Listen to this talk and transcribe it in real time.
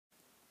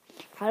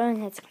Hallo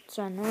und herzlich willkommen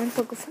zu einer neuen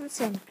Folge von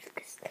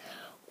Sandbox.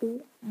 Oh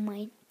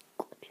mein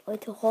Gott,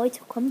 Leute, heute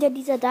kommt ja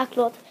dieser Dark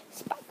Lord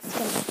Spikes.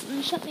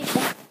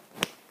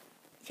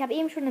 Ich habe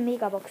eben schon eine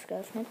Megabox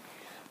geöffnet,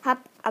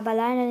 habe aber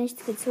leider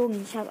nichts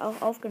gezogen. Ich habe auch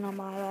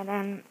aufgenommen, aber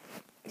dann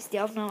ist die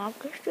Aufnahme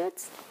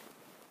abgestürzt.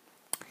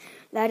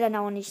 Leider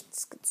noch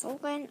nichts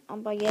gezogen,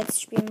 aber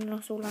jetzt spielen wir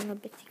noch so lange,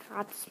 bis die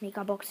gratis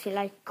Megabox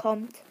vielleicht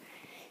kommt.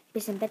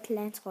 Bisschen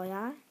Battelands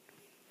Royal.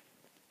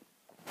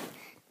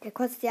 Der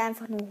kostet ja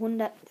einfach nur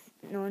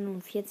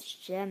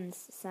 149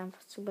 Gems. Das ist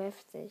einfach zu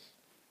heftig.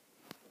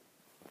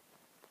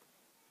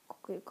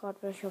 Gucke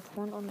gerade, welcher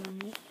Freund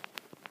online ist.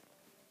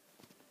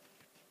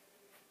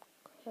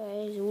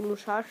 Okay, Solo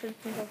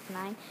Scharfschützen nicht auf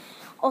Nein.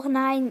 Och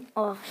nein.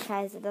 Och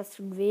scheiße, das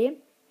tut weh.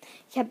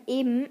 Ich habe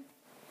eben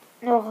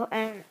noch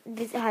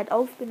halt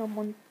aufgenommen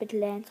und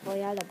Battelands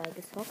Royal dabei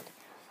gezockt.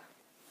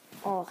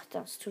 Och,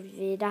 das tut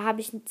weh. Da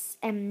habe ich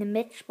eine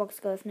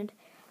Matchbox geöffnet.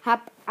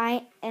 Hab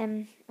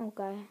oh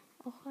geil.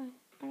 Auch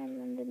einer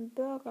den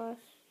Burgers.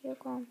 Hier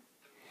komm.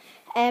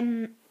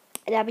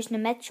 Da habe ich eine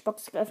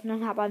Matchbox geöffnet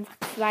und habe einfach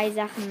 2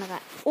 Sachen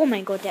rein. Oh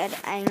mein Gott,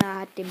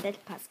 einer hat den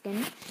Battle Pass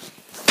Skin.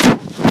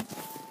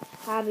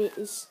 Habe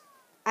ich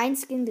ein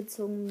Skin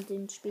gezogen,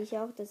 den spiele ich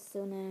auch. Das ist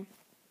so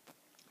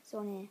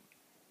eine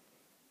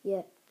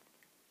hier.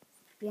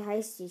 Wie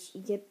heißt die?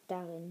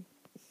 Ägypterin.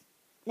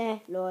 Ne,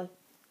 lol.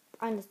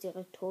 Alles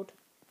direkt tot.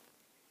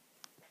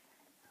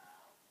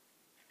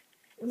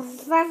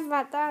 Was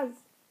war das?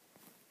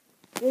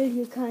 Ich will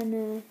hier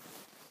keine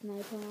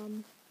Sniper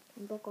haben.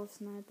 Kein Bock auf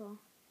Sniper.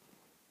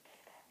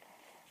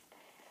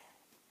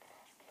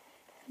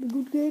 Bin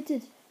gut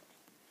gehittet.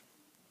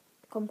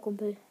 Komm,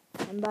 Kumpel.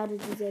 Dann beide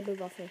dieselbe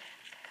Waffe.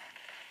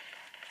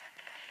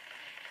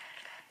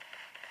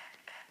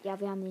 Ja,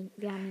 wir haben ihn.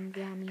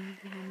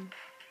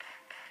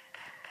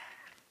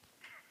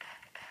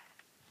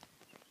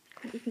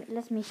 Komm,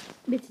 lass mich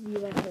bitte die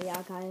Waffe.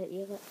 Ja, geil,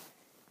 Ehre.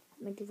 Hab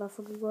mir die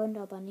Waffe gegönnt,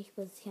 aber nicht,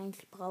 was ich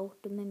eigentlich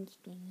brauchte,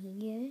 nämlich den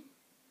Heal.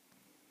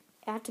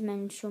 Er hatte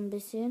nämlich schon ein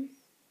bisschen.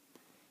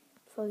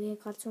 Ich folge hier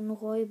gerade so einen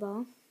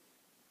Räuber.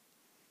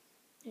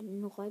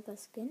 Einen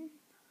Räuber-Skin.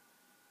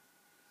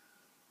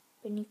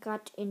 Bin ich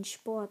gerade in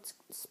Sports,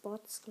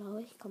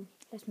 glaube ich. Komm,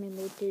 lass mir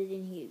bitte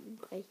den hier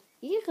übrig.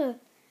 Ehre!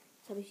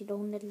 Jetzt habe ich wieder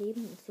 100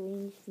 Leben. Ist so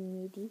ähnlich wie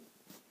Medi.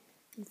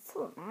 In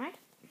Fortnite.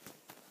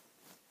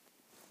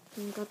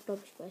 Bin gerade,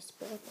 glaube ich, bei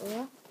Sports,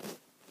 oder?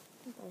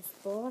 Bei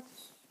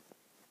Sports.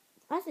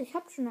 Also, ich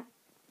habe schon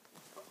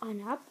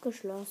eine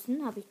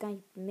abgeschlossen. Habe ich gar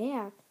nicht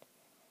bemerkt.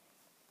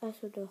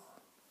 Also doch,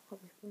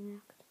 habe ich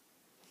bemerkt.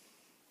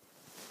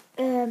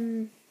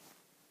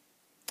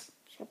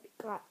 Ich habe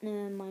gerade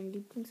meine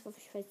Lieblingswaffe,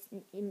 ich weiß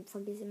nicht,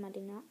 vergesse immer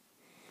den Namen.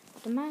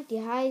 Warte mal,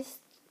 die heißt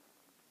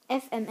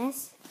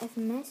FMS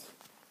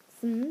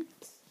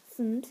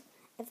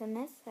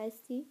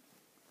heißt die.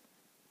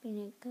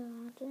 Bin ich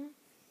gerade.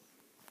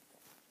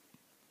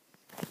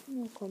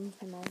 Na komm, ich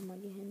nehme auch mal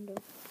die Hände.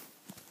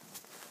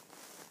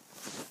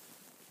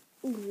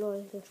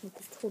 Lol, das ist eine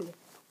Pistole.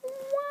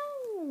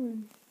 Wow.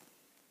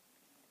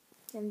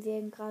 Dann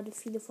werden gerade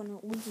viele von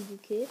der Uzi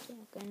gekillt. Ja,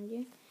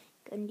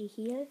 gönn die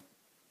hier.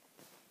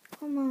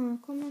 Komm mal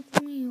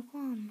zu mir,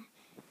 komm.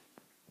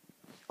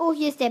 Oh,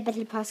 hier ist der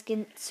Battle Pass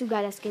Skin. Zu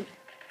geiler Skin.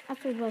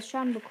 Achso, du hast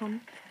Schaden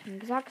bekommen. Dann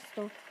sag's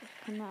doch.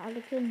 Ich kann da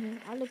alle killen hier.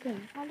 Alle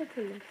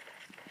killen.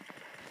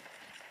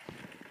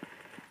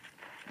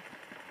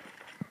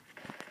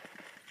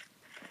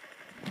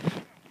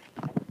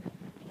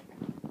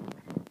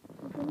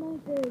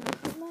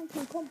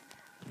 Komm.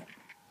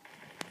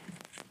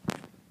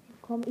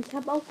 Komm, ich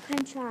habe auch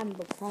keinen Schaden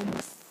bekommen.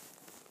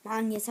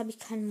 Mann, jetzt habe ich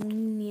keinen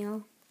Muni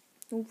mehr.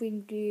 Nur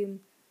wegen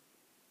dem.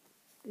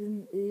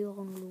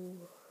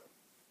 Ehrenlos.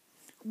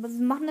 Aber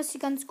wir machen das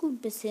hier ganz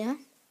gut bisher.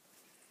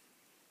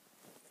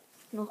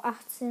 Noch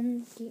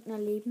 18 Gegner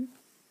leben.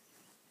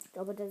 Ich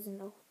glaube, da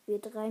sind auch wir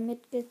 3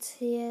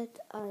 mitgezählt.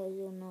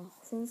 Also noch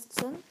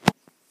 15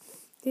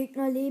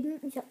 Gegner leben.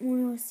 Ich habe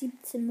nur noch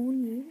 17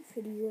 Muni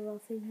für diese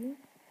Waffe hier.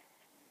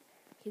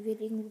 Hier wird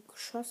irgendwo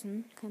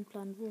geschossen. Kein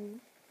Plan wo.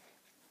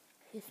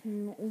 Hier ist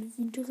eine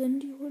Uzi drin,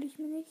 die hole ich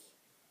mir nicht.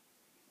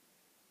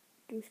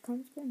 Ich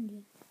kann es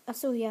gönnen.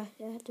 Achso, ja,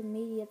 der hatte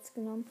Medi jetzt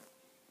genommen.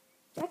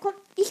 Ja, komm,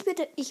 ich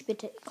bitte.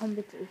 Komm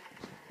bitte, ich.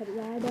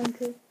 Ja,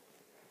 danke.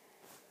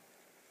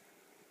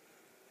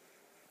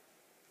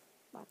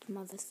 Warte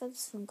mal, was ist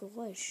das für ein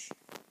Geräusch?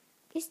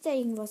 Ist da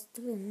irgendwas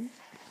drin?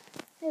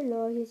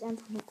 Hallo, hier ist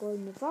einfach eine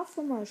goldene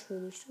Waffe, mal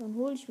schuldig. Dann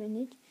hole ich mir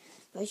nicht,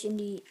 weil ich in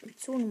die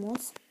Zone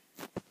muss.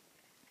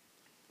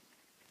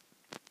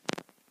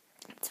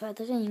 Zwar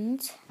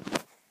dringend.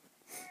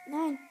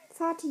 Nein,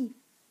 Fatih.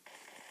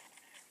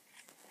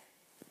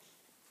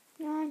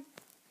 Nein.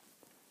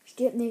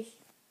 Stirb nicht,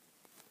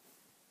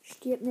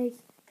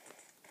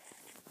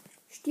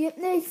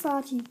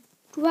 Fatih.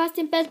 Du hast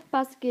den Battle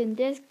Pass Skin.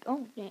 Der ist. Oh,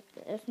 nee,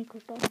 der ist nicht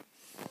gestorben.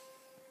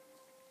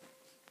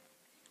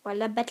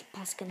 Weil er Battle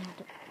Pass Skin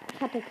hatte.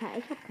 Ich habe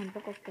keinen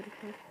Bock auf Battle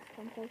Pass.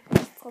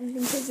 Komm,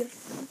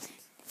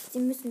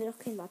 den müssen wir doch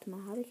kennen. Warte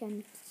mal, habe ich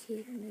einen?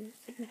 Nee,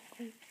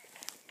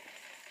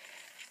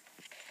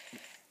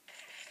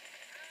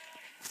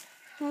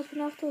 Ja, ich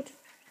bin auch tot.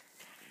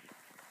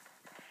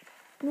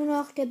 Nur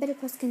noch der Battle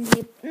Pass Skin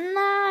lebt.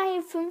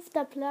 Nein, 5.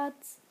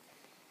 Platz.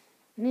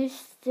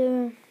 Mist.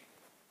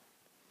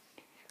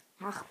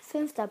 Ach,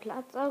 5.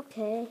 Platz,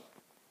 okay.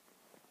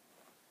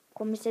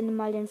 Komm, ich sende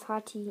mal den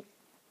Fatih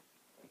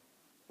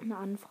eine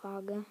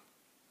Anfrage.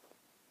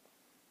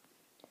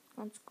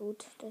 Ganz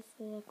gut, das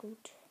wäre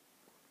gut.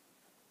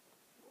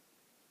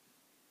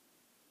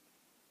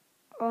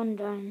 Und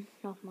dann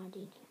nochmal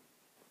die.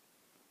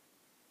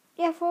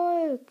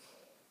 Erfolg!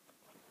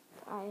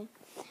 Geil.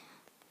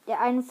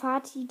 Der eine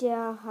Fatih,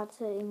 der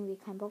hatte irgendwie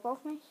keinen Bock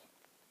auf mich.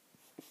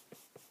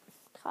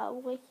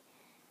 Traurig.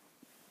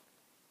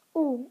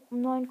 Oh,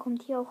 um 9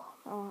 kommt hier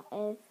auch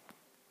 11.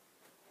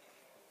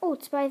 Oh,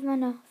 2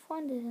 meiner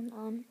Freunde sind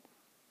an.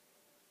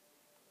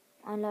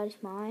 Einen lade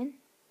ich mal ein.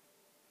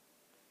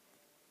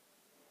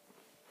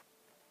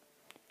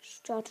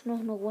 Starte noch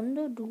eine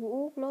Runde.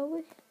 Duo,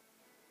 glaube ich.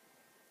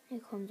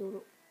 Hier kommt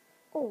Solo.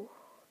 Oh,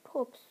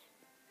 Trupps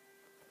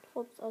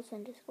aus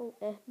dem Disco.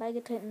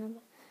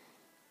 Beigetreten.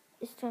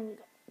 Ist dann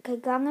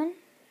gegangen.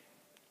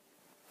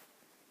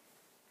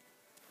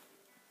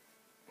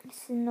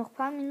 Es sind noch ein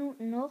paar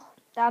Minuten noch.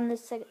 Dann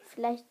ist ja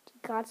vielleicht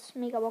die gratis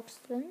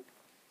Megabox drin.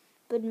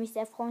 Würde mich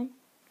sehr freuen.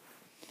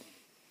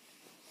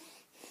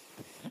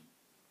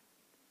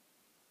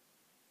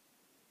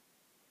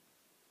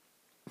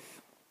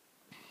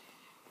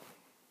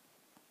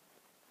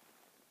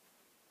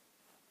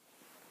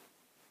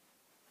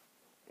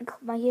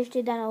 Guck mal, hier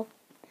steht dann auch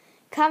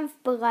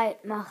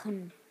kampfbereit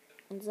machen.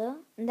 Und so.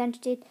 Und dann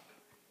steht,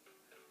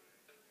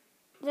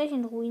 soll ich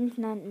in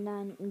Ruinen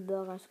nein, in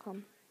Burgers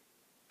kommen.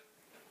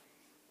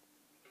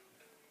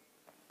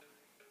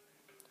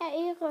 Ja,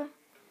 Ehre.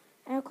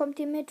 Er kommt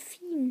hier mit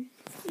Fien.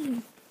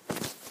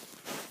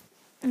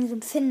 So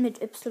ein Finn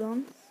mit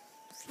Y.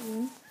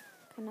 Fien.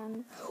 Keine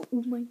Ahnung.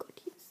 Oh mein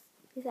Gott, hier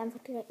ist einfach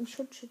direkt ein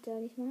Schutzschild,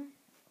 sag ich mal.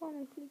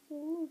 Komm, ich fliege hier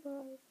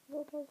rüber.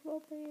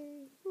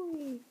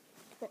 Hui.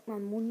 Direkt mal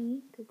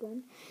Muni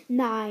gegönnt.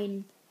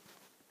 Nein.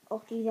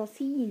 Auch dieser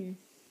Fien.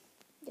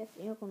 Der ist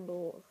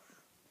ehrenlos.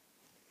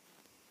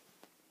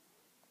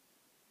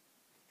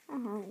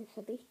 Aha, jetzt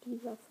habe ich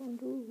die Waffe und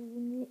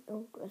du.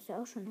 Oh, du hast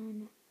ja auch schon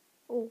eine.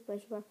 Oh,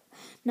 welche Waffe?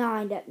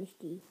 Nein, der hat nicht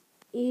die.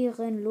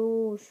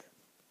 Ehrenlos.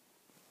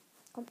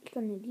 Komm, ich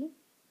gönne die.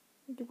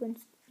 Und du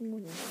gönnst die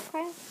Muni.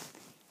 Okay.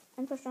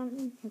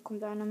 Einverstanden. Hier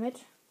kommt einer mit.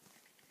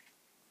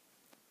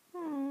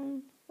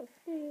 Was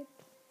geht?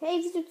 Hey,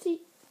 wieso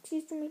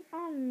ziehst du mich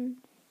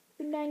an? Ich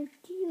bin dein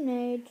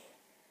Teammate.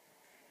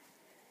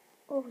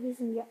 Oh, hier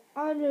sind ja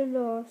alle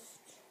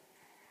lost.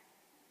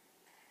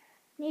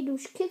 Nee, du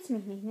killst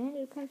mich nicht, ne?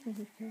 Du kannst mich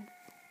nicht killen.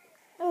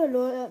 Oh,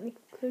 lol, er hat mich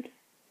gekillt.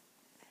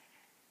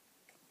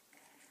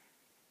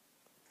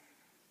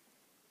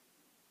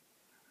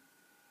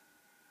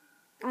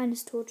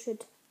 Eines tot,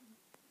 shit.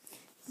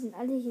 Die sind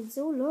alle hier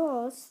so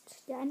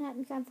lost. Der eine hat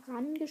mich einfach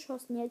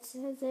angeschossen. Jetzt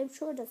ist er selbst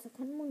schuld, dass er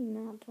keine Muni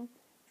mehr hatte.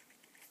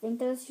 Ich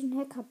denke, dass ich ein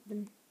Hacker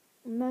bin.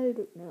 Und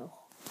meldet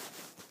noch.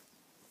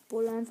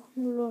 Obwohl er einfach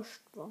nur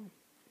lost war.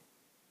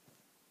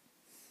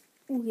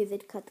 Hier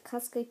wird gerade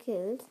krass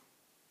gekillt.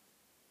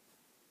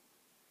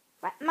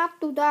 Was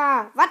machst du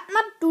da?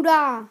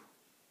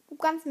 Du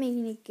kannst mich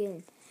nicht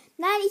killen.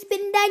 Nein, ich bin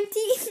dein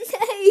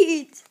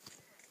Teammate.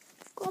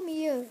 Komm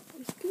hier.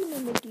 Ich spiele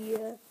mit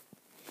dir.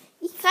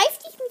 Ich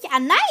greife dich nicht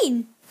an.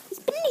 Nein. Ich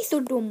bin nicht so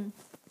dumm.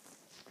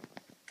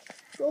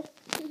 Doch.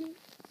 Ich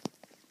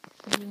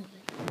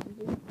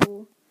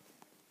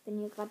bin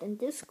hier gerade in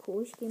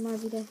Disco. Ich gehe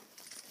mal wieder.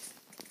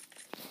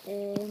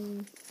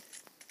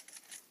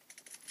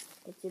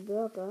 Jetzt die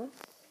Burger.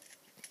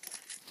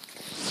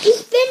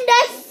 Ich bin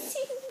das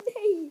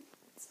Teammate.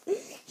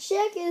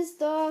 Check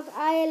ist doch.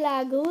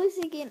 Ayla,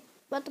 Grüße gehen.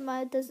 Warte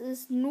mal, das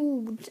ist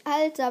Noob.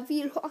 Alter,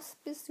 wie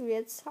lost bist du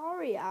jetzt?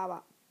 Sorry,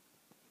 aber.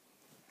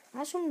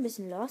 War schon ein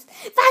bisschen lost.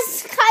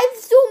 Was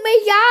greifst du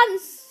mich an?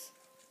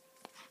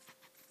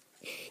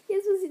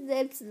 Jetzt muss ich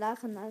selbst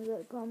lachen.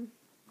 Also komm.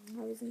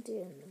 Wir sind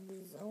hier in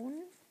der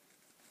Zone.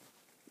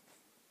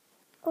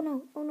 Oh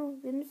no,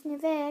 wir müssen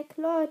hier weg.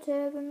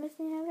 Leute, wir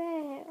müssen hier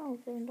weg. Oh,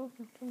 wir sind doch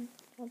noch drin.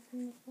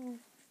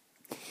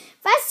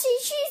 Was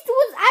schießt du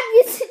uns an?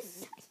 Wir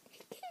sind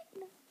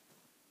Gegner.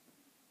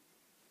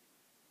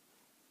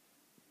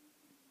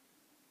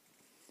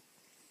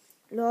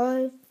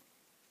 Lol.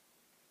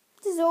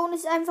 Die Zone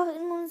ist einfach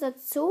in unserer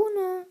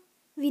Zone.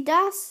 Wie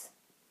das?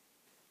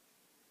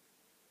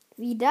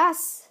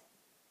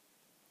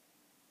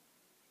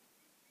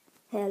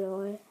 Hey,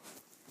 lol.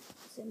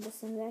 Wir sind ein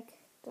bisschen weg.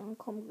 Dann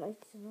kommt gleich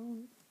die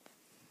Zone.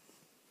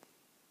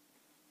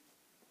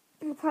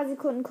 In ein paar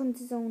Sekunden kommt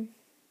die Zone.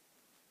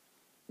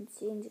 In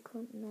 10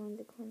 Sekunden, 9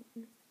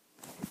 Sekunden.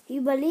 Die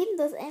überleben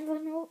das einfach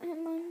nur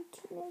in meinem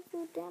Team.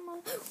 So der Mann.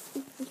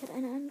 Ich habe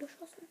eine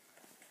angeschossen.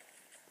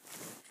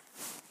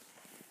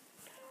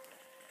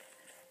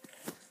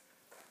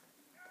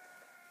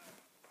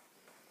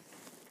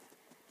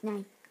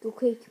 Nein, du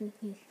killst mich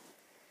nicht.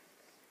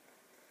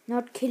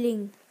 Not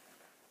killing.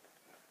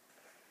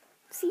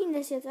 Ziehen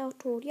ist jetzt auch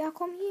tot. Ja,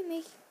 komm hier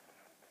mich.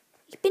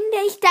 Ich bin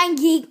nicht dein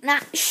Gegner.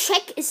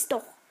 Check ist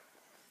doch.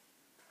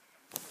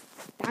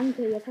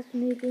 Danke, jetzt hast du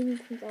mir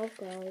wenigstens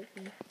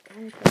aufgeholfen.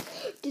 Danke.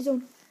 Die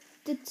so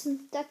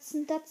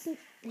Datzen.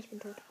 Ich bin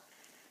tot.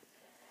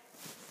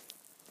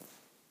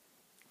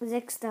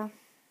 6.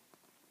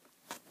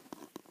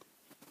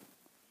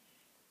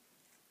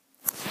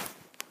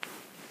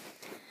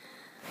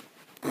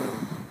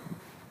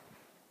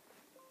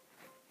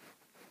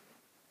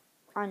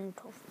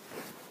 Eintopf.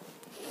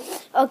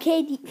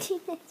 Okay, die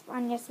Teammates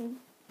waren jetzt ein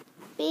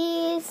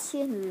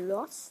bisschen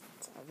lost.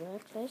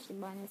 Wirklich,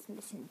 die waren jetzt ein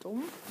bisschen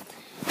dumm.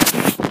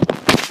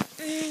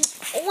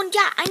 Und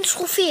ja, ein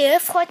Trophäe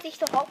freut sich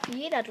doch auch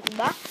jeder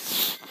drüber.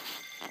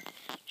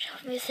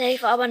 Ich will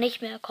safe aber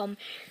nicht mehr kommen.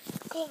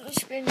 Komm, ich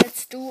spiele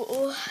jetzt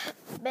Duo.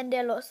 Wenn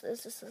der lost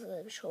ist, ist das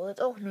selbe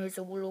schuld. Auch ne,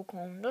 Solo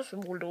kommen. Das ist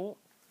Solo.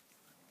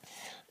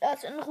 Da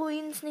ist in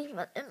Ruins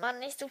immer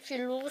nicht so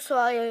viel los,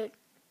 weil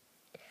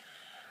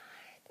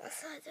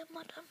das ist halt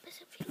immer da ein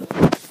bisschen viel los.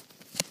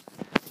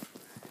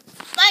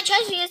 Nein,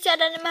 scheiße, hier ist ja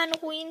dann immer in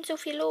Ruinen so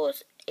viel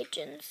los.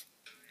 Agents.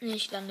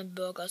 Nicht dann in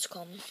Burgers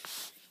kommen.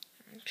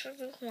 Ich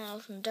versuche mal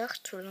auf dem Dach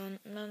zu landen,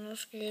 wenn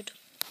das geht.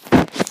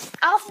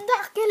 Auf dem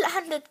Dach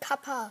gelandet,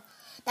 Kappa.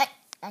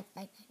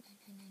 Nein.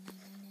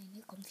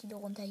 Hier kommen viele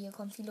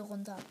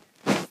runter.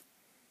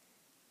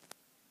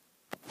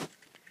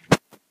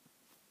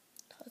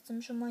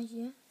 Trotzdem schon mal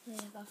hier.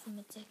 Eine Waffe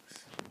mit 6.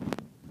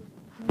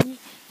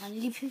 Meine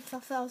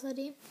Lieblingswaffe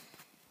außerdem.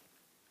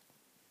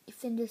 Die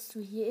findest du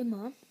hier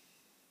immer.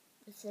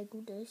 Das sehr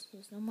gut ist. Hier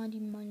ist nochmal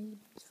meine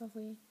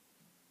Lieblingswaffe.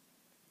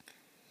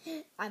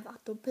 Einfach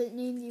doppelt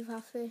nehmen die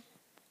Waffe.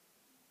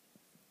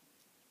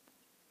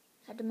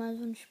 Ich hatte mal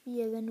so ein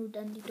Spiel, wenn du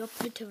dann die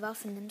doppelte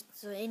Waffe nimmst,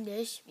 so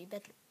ähnlich wie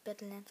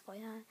Battelands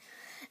Royale.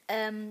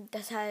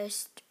 Das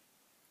heißt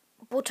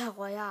Butter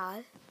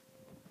Royale.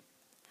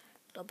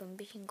 Ich glaube ein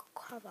bisschen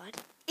gecovert.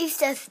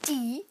 Ist das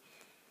die?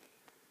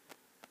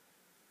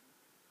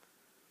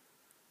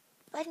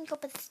 Ich weiß nicht,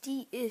 ob es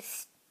die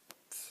ist.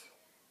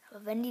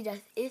 Aber wenn die das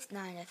ist,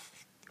 nein, das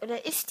ist,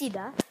 oder ist die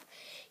das?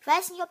 Ich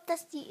weiß nicht, ob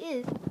das die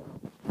ist.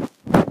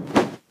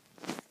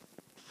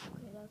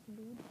 Okay, da ist ein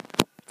Dude.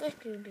 Soll ich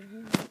den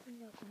hin?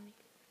 Ja, komm ich.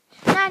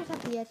 Nein, ich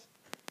hab die jetzt.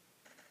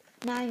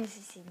 Nein, es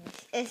ist sie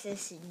nicht. Es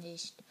ist sie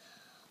nicht.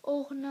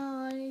 Och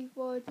nein, ich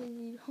wollte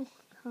sie doch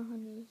gar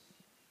nicht.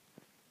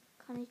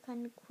 Kann ich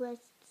keine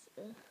Quests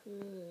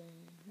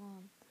erfüllen?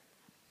 Mann.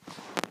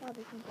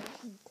 Habe ich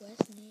eine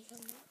Quest nicht.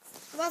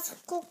 Was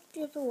guckt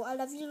ihr so?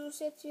 Alter, wieso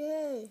ist jetzt hier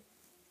hell?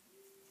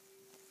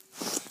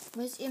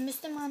 Ihr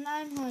müsst immer in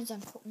allen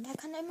Häusern gucken. Da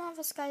kann immer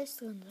was Geiles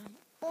drin sein.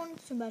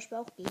 Und zum Beispiel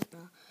auch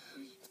Gegner.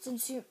 Jetzt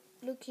sind zum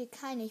Glück hier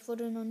keine. Ich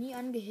wurde noch nie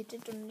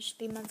angehittet und es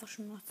stehen einfach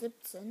schon noch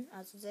 17,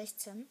 also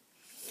 16.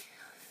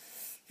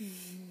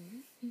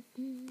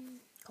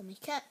 Komm,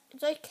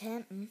 soll ich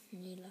campen?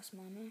 Nee, lass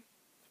mal, ne?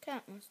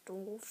 Campen ist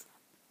doof.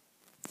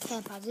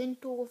 Camper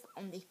sind doof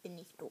und ich bin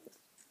nicht doof.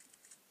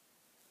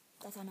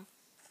 Da ist einer.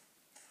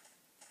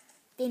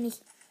 Den ich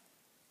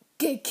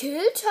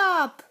gekillt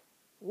hab.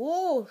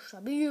 Oh,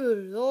 stabil,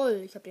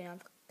 lol. Ich hab den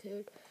einfach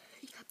gekillt.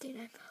 Ich hab den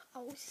einfach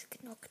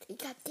ausgenockt.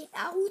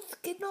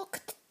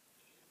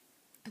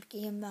 Ich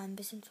gehe mal ein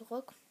bisschen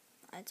zurück.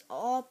 Als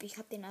ob. Ich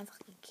hab den einfach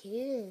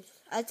gekillt.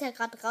 Als er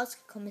gerade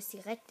rausgekommen ist,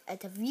 direkt.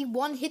 Alter, wie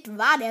One-Hit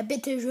war der,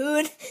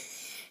 bitteschön.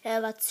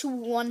 Der war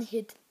zu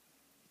One-Hit.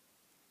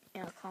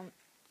 Ja, komm.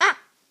 Ah!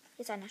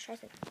 Hier ist einer,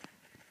 scheiße.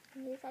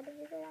 Hier ist einer.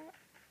 Ja,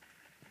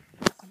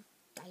 komm.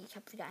 Geil, ich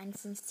hab wieder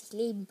 51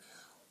 Leben.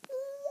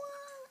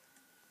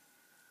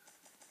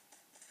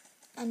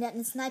 Nein, der hat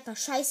einen Sniper.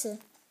 Scheiße,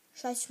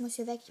 ich muss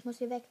hier weg.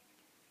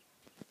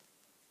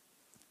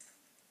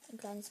 Ein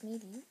kleines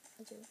Mädchen.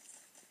 Also,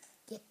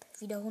 yep,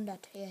 wieder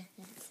 100. Ja,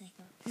 ist nicht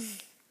mehr.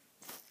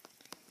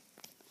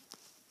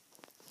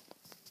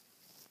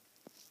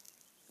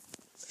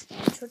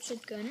 Ein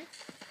Schutzschild gönnen.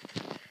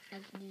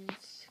 Also,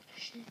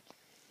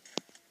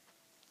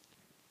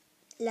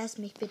 lass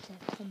mich bitte.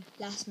 Komm,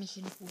 lass mich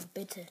in Ruhe.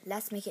 Bitte,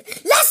 lass mich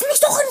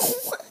doch in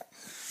Ruhe.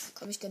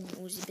 Komm, ich gönne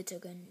Uzi. Bitte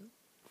gönnen.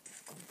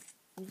 Komm,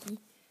 Uzi.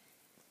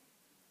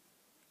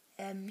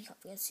 Ich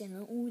habe jetzt hier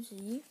eine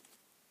Uzi.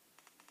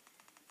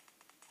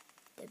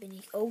 Da bin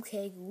ich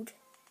okay gut.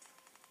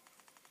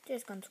 Der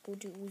ist ganz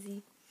gut, die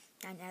Uzi.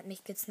 Nein, er hat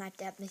mich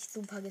gesniped. Er hat mich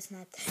super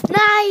gesniped.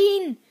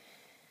 Nein!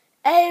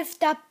 11.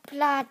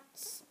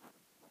 Platz.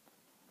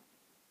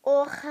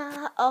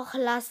 Och,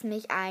 lass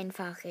mich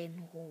einfach in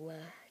Ruhe.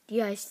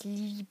 Die heißt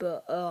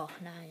Liebe. Och,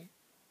 nein.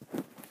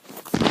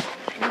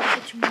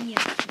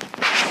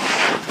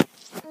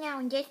 Ja,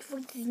 und jetzt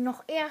wurde sie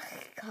noch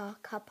Erster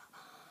Cup.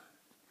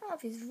 Ah,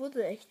 wieso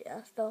wurde echt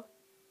Erster?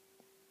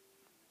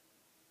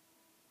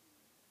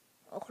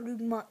 Auch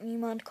Lügen mag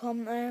niemand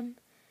kommen.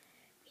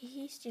 Wie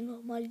hieß die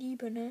nochmal?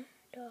 Liebe, ne?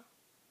 Da.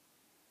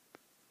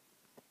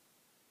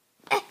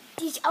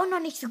 Die ist auch noch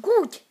nicht so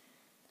gut.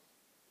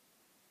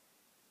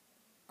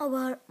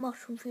 Aber macht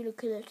schon viele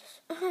Kills.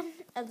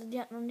 Also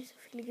die hat noch nicht so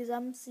viele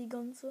Gesamtsiege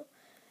und so.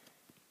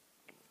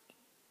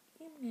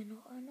 Geben wir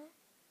noch eine.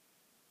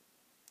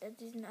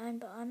 Diesen einen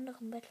bei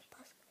anderen Battle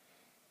Pass.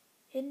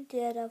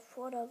 Der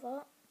davor da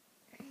war.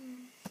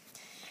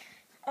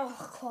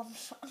 Ach komm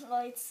schon,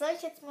 Leute. Soll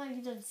ich jetzt mal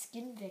wieder den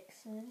Skin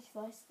wechseln? Ich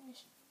weiß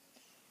nicht.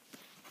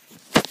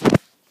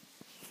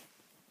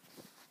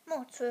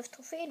 Oh, 12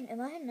 Trophäen,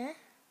 immerhin, ne?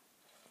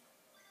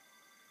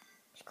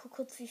 Ich gucke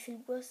kurz, wie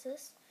viel Uhr es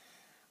ist.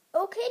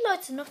 Okay,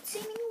 Leute, noch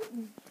 10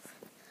 Minuten.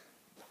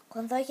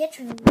 Dann soll ich jetzt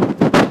schon ich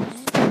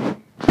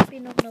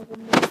spiele noch eine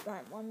Runde mit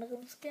meinem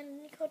anderen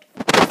Skin.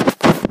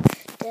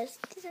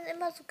 Die sind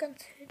immer so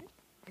ganz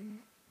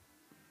hinten.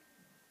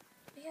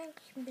 Mich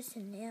eigentlich ein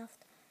bisschen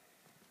nervt.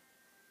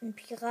 Ein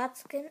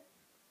Piratskin.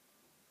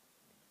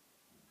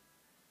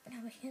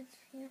 Habe ich jetzt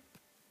hier.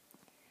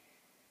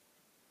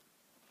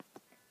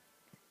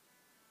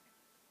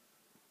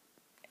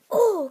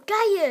 Oh,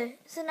 geil!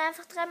 Es sind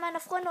einfach 3 meiner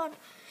Freunde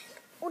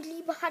und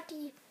Liebe hat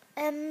die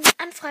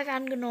Anfrage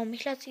angenommen.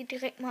 Ich lasse sie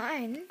direkt mal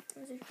ein.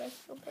 Also ich weiß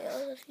nicht, ob er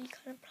oder sie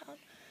keinen Plan.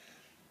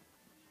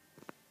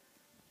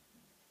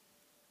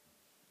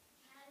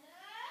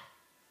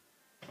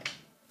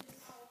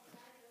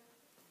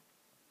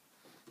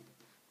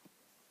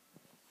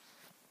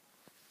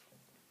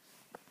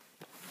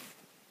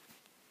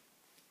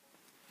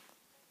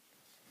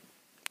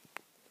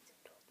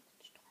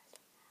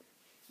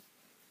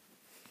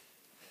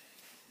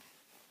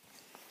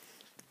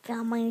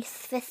 Ja, meine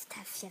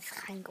Schwester ist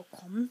jetzt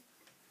reingekommen.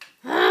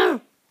 Ja.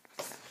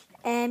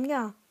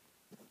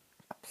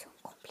 Hab so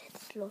ein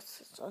komplett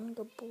loses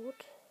Angebot.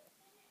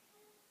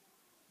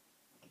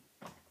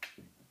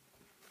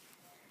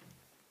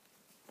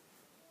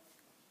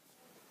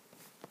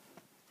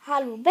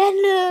 Hallo,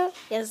 Benne.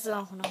 Jetzt ist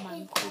auch noch mal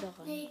ein Bruder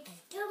rein. Nichts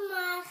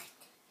gemacht.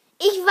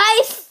 Ich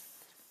weiß.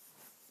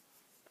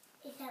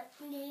 Ich hab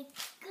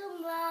nichts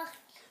gemacht.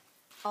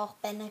 Auch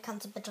Benne,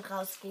 kannst du bitte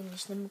rausgehen?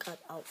 Ich nehme gerade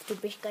auf. Du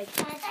bist gleich.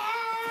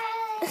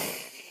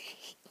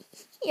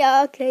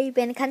 Ja, okay.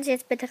 Benne, kannst du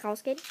jetzt bitte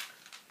rausgehen?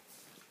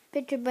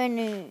 Bitte,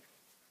 Benne.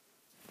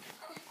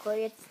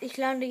 Okay, jetzt, ich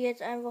lande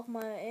jetzt einfach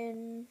mal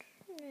in...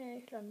 Nee,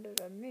 ich lande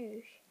da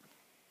nicht.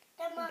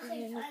 Dann mache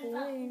ich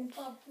einfach ein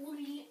paar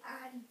Bulli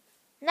an.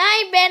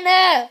 Nein,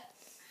 Benne!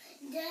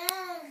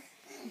 Da.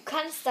 Du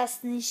kannst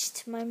das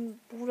nicht. Mein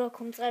Bruder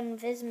kommt rein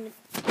und will mit...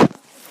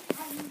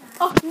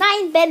 Oh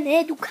nein,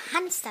 Benne, du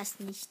kannst das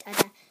nicht,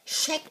 Alter.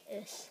 Check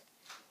es.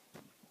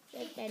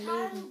 Ich kann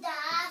das.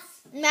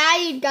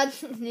 Nein,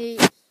 ganz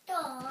nicht.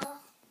 Doch.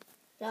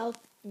 Glaub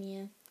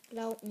mir.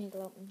 Glaub mir.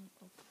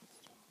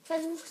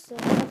 Versuch's doch.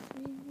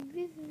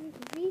 Wie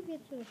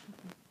wir zu schaffen.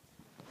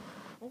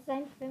 Was ist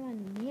eigentlich, wenn man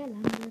im Meer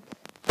landet?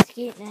 Das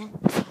geht, ne?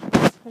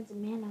 Kannst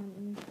im Meer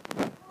landen.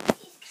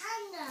 Ich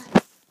kann das.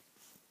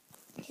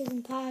 Hier sind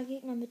ein paar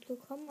Gegner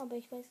mitgekommen, aber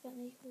ich weiß gar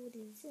nicht, wo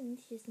die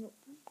sind. Hier ist eine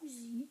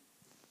Uzi.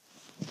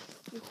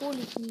 Die hole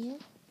ich mir.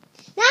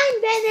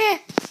 Nein, Benne!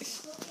 Ich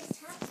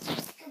hab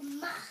das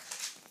gemacht.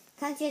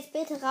 Kannst du jetzt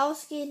bitte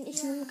rausgehen?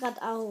 Ich nehme gerade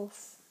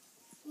auf.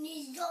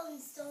 Nicht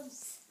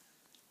sonst.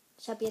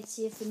 Ich habe jetzt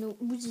hier für eine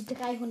Uzi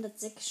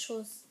 306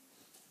 Schuss.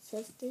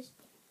 Das ist heftig.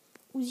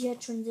 Uzi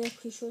hat schon sehr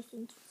viel Schuss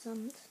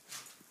insgesamt.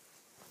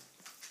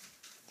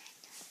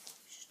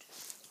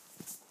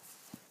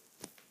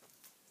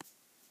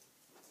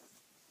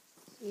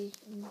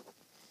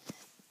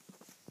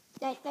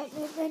 Nein.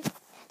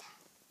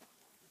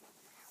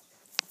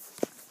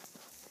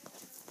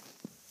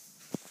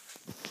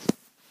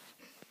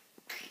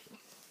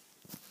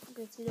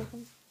 Jetzt wieder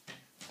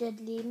komplett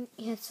leben.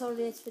 Ja,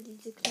 sorry jetzt für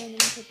diese kleine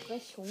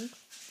Unterbrechung.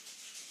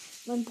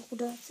 Mein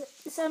Bruder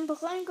ist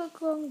einfach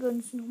reingegangen, dann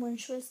ist noch meine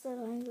Schwester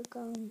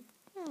reingegangen.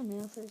 Ja,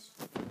 nervig.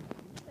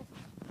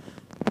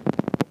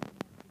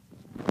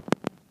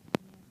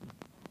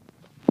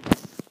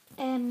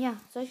 Ja,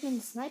 soll ich mir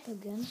einen Sniper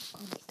gönnen?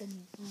 Komm, ich gönn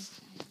mir einen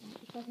Sniper.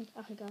 Ich weiß nicht,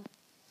 ach egal.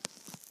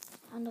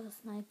 Andere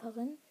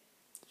Sniperin,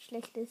 die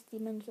schlecht ist, die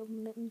man so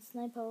mit einem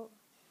Sniper...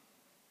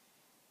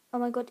 Oh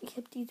mein Gott, ich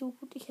hab die so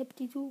gut, ich hab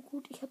die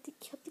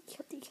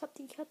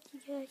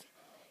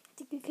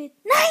gekillt.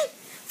 Nein!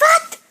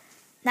 Was?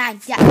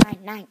 Nein, ja,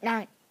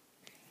 nein.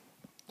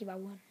 Die war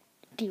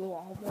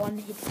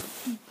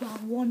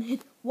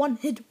One-Hit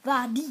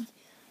war die.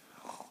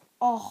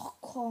 Och,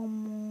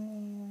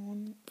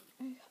 komm.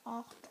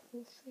 8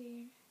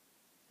 Trophäen.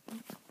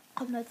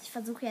 Komm Leute, ich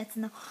versuche jetzt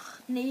noch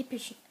eine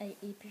episch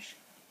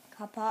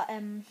Kappa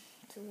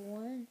zu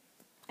holen.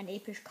 Ein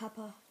episch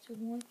Kappa zu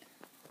holen.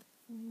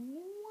 Wow.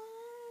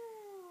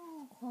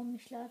 Komm,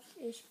 ich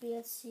spiele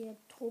jetzt hier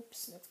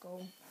Trupps. Let's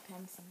go.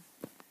 Kämpfen.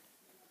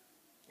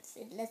 Das ist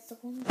die letzte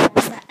Runde.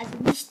 Also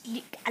nicht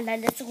die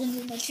allerletzte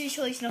Runde. Natürlich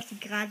hole ich noch die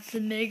gratis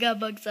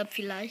Megabox ab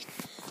vielleicht.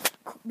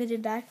 Guck mir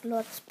den Dark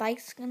Lord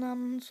Spikes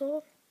genannt und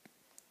so.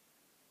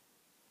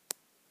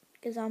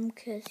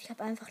 Gesamtkills. Ich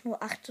habe einfach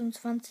nur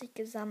 28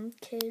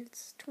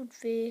 Gesamtkills.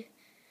 Tut weh.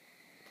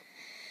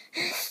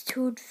 Es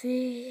tut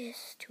weh.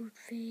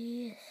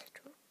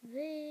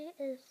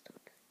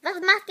 Was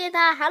macht ihr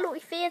da? Hallo,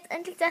 ich will jetzt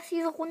endlich, dass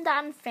diese Runde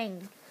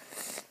anfängt.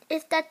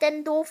 Ist das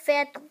denn doof,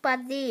 wer drüber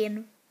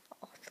sehen?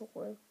 Ach,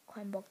 sorry.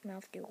 Kein Bock mehr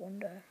auf die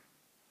Runde.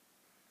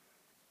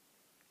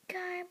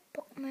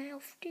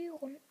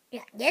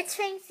 Ja, jetzt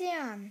fängt sie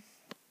an.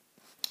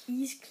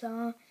 Ist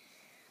klar.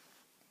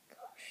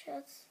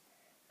 Schatz.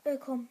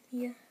 Komm,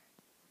 hier.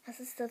 Was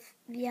ist das?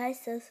 Wie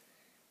heißt das?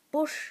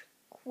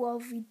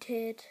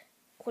 Buschqualität.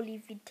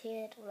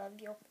 Qualität oder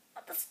wie auch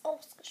immer das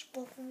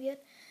ausgesprochen wird.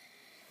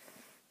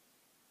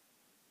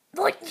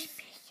 Wollten die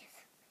mich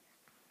jetzt?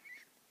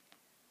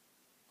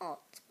 Oh,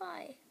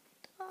 2,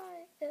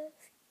 3,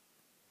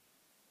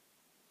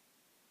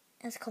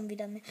 es kommt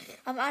wieder mehr.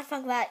 Am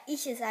Anfang war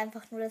ich es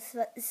einfach nur.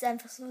 Ist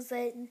einfach so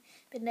selten.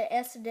 Ich bin der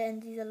Erste, der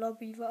in dieser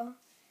Lobby war.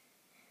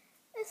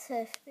 Ist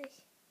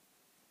heftig.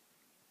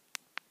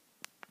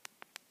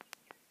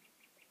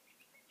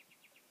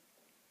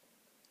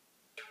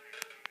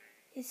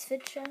 Die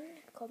switchen.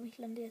 Komm, ich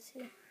lande jetzt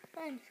hier.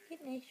 Nein, das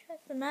geht nicht.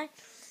 Scheiße, nein.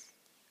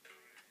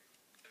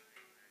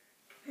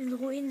 In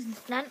Ruinen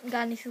landen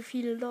gar nicht so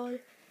viele,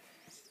 lol.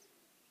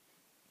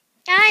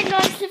 Nein,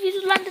 Leute,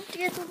 wieso landet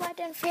ihr so weit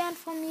entfernt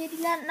von mir?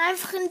 Die landen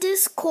einfach in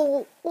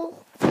Disco. Oh.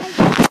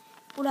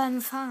 Oder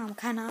im Farm,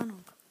 keine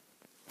Ahnung.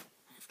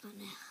 Einfach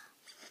ne.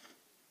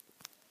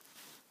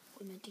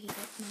 Und mir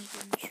direkt mal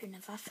hier eine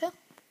schöne Waffe.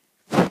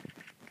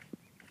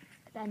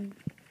 Ein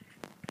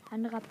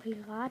anderer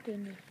Pirat,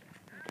 den ich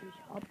natürlich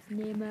hops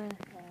nehme.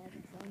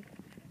 Sonst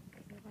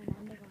ist noch ein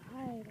anderer.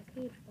 Hi, was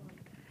geht von?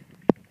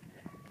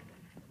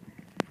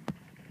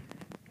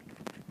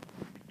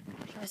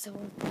 Scheiße, wo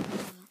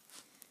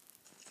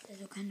der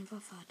so keine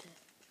Waffe hatte.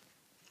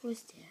 Wo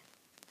ist der?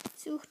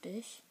 Such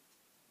dich.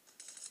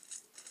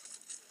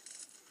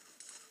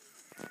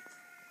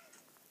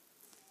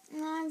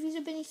 Nein,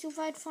 wieso bin ich so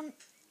weit von...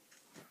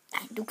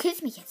 Nein, du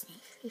killst mich jetzt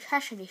nicht. Ich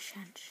hasche dich,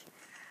 Schansch.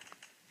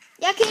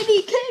 Ja, kill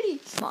die.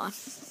 Mann.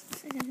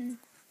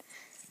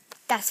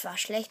 Das war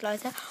schlecht,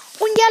 Leute.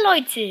 Und ja,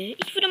 Leute,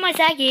 ich würde mal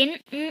sagen,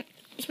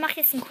 ich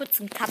mache jetzt einen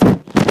kurzen Cut,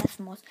 wenn ich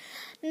essen muss.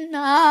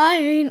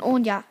 Nein.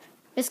 Und ja,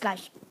 bis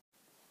gleich.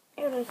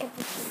 Ja, Leute, ich habe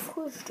jetzt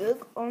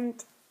Frühstück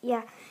und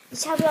ja,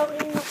 ich habe auch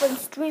eben noch beim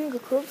Stream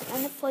geguckt.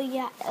 Eine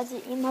Folge, also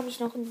eben habe ich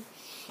noch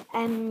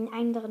einen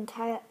anderen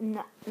Teil,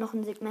 noch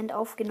ein Segment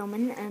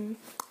aufgenommen.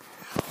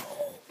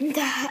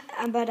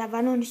 Aber da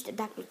war noch nicht der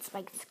Dark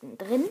Spike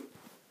drin.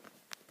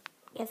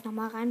 Jetzt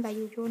nochmal rein bei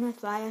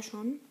Jonas, war ja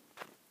schon.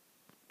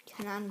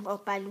 Keine Ahnung, auch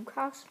bei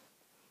Lukas.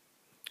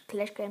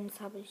 Clash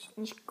Games habe ich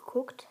nicht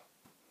geguckt.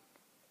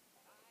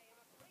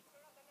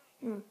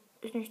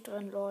 Ist nicht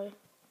drin, lol.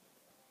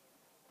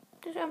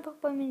 Das ist einfach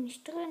bei mir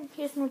nicht drin.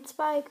 Hier ist nur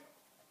Spike.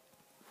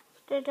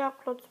 Der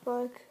Dark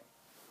Spike.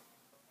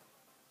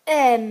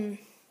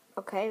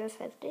 Okay, das ist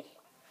heftig.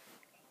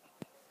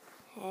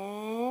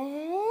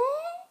 Hä?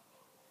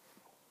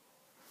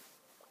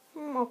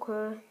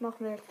 Okay,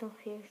 machen wir jetzt noch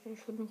hier eine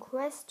schöne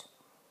Quest.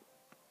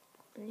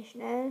 Bin ich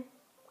schnell.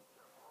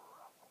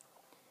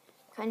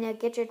 Kann ja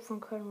Gadget von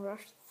Colonel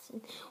Rush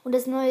ziehen. Und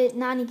das neue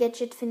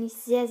Nani-Gadget finde ich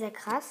sehr, sehr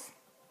krass.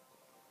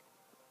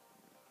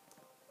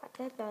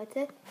 Warte,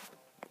 Leute.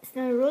 Das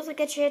neue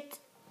Rosa-Gadget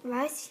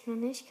weiß ich noch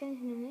nicht, kenne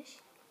ich noch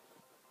nicht.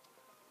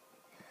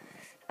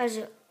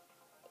 Also,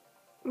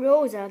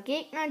 Rosa.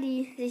 Gegner,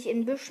 die sich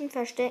in Büschen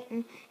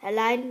verstecken,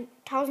 erleiden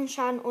 1000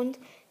 Schaden und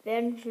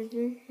werden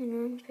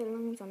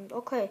verlangsamt.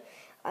 Okay,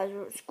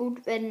 also ist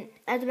gut, wenn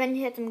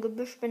ich jetzt im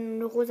Gebüsch bin und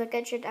eine rosa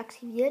Gadget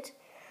aktiviert,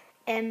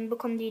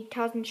 bekommen die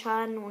 1000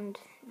 Schaden und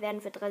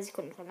werden für 3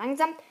 Sekunden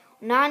verlangsamt.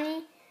 Und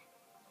Nani,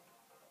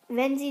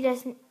 wenn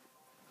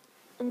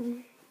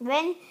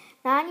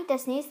Nani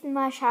das nächste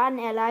Mal Schaden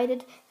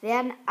erleidet,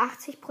 werden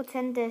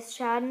 80% des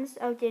Schadens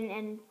auf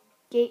den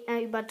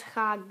Gegner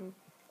übertragen.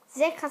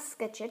 Sehr krasses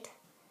Gadget.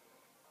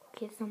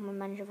 Okay, jetzt nochmal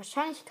manche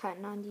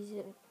Wahrscheinlichkeiten an, die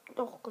sind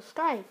doch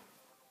gesteigert.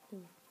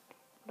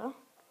 Oder?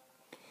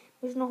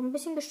 Müssen noch ein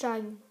bisschen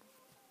gestiegen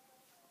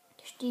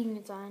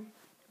sein.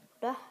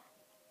 Oder?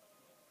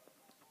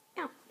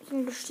 Ja,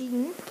 sind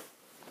gestiegen.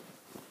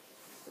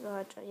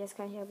 Leute, jetzt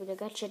kann ich ja wieder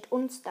Gadget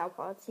und Star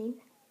Power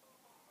ziehen.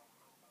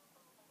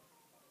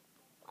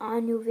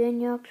 Ein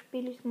Juwelenjagd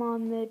spiele ich mal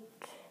mit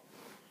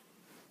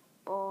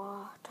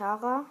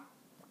Tara.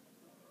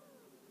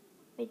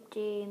 Mit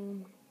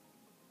dem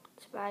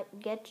zweiten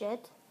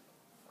Gadget.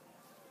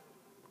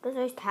 Oder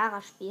soll ich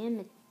Tara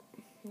spielen?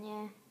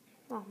 Nee,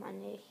 mach mal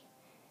nicht.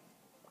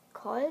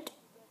 Colt?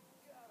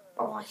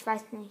 Oh, ich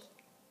weiß nicht.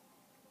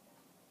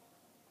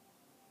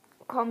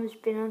 Komm,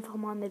 ich bin einfach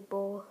mal mit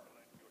Bo.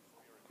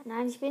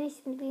 Nein, ich bin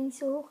nicht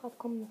so hoch. Aber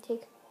komm, mit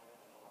Tick.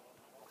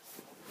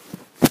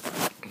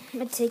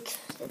 Mit Tick.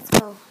 Let's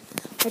go.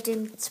 Mit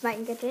dem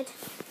zweiten Gadget.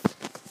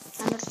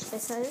 Damit es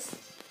besser ist.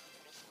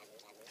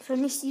 Für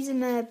mich diese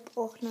Map.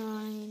 Och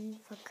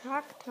nein.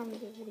 Verkackt haben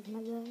wir, würde ich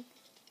mal sagen.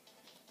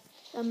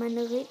 Da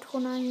meine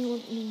Retro-Nein hier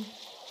unten.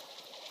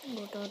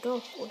 Oder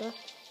doch, oder?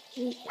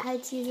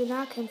 Halt diese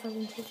Nahkämpfer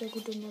sind hier sehr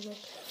gut in der Welt.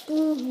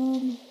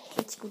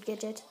 Richtig gut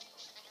Gadget.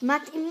 Ich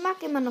mag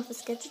immer noch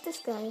das Gadget, das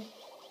ist geil.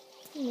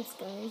 Das ist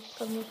geil.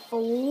 Komm mit.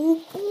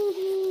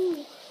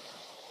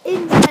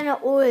 In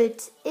seiner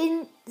Ult.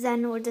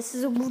 Das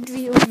ist so gut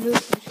wie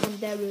unmöglich von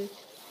Daryl.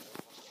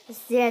 Das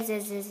ist sehr, sehr,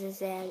 sehr, sehr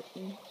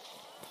selten,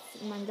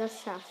 dass man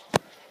das schafft.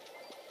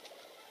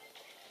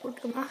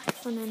 Gut gemacht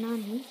von der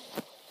Nani.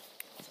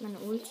 Das ist meine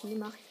Ulti,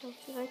 mache ich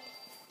auch direkt.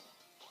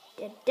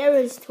 Der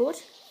Daryl ist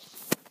tot.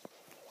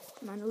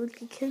 Mein Ult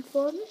gekillt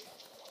worden.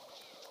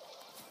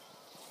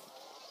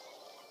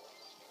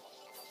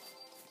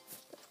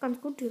 Das ist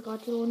ganz gut, die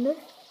Runde.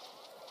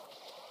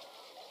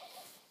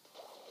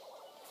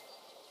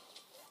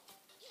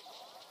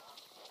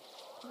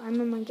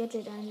 Einmal mein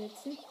Gadget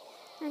einsetzen.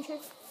 Nein,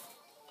 Schatz.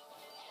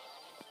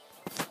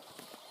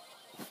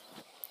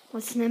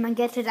 Muss schnell mein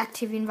Gadget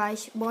aktivieren, weil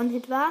ich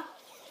One-Hit war.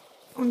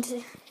 Und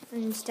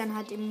wenn ich dann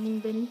halt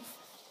immun bin.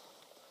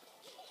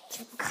 Ich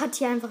habe gerade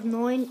hier einfach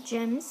 9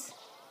 Gems.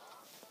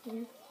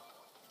 Die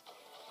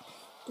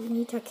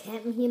Nita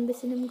campen hier ein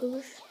bisschen im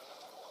Gebüsch.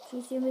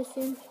 Schießt hier ein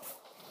bisschen.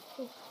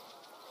 So.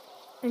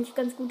 Eigentlich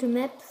ganz gute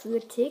Map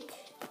für Tick.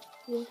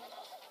 Hier.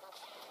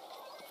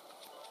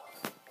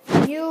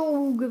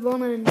 Jo,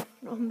 gewonnen.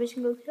 Noch ein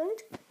bisschen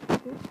gekillt.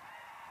 Gut.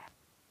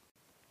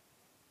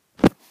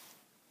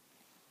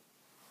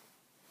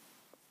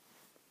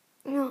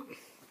 Ja.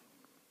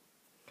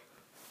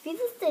 Wie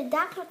ist der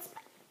Darklots?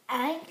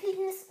 Eigentlich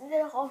müssten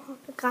wir doch auch noch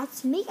eine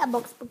gratis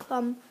Megabox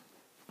bekommen.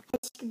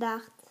 Hätte ich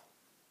gedacht.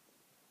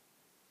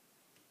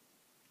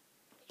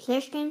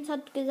 Clash Games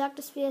hat gesagt,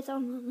 dass wir jetzt auch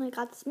noch eine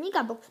gratis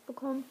Megabox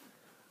bekommen.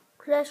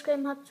 Clash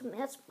Games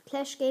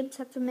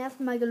hat zum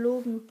ersten Mal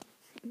gelogen.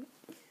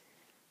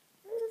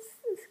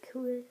 Das ist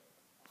cool.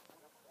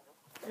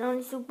 Ich bin auch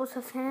nicht so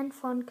großer Fan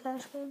von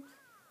Clash Games.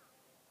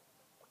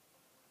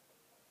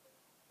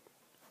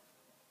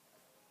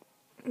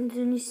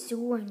 Also nicht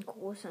so ein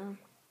großer.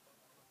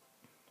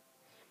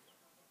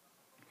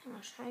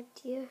 Was schreibt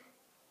hier?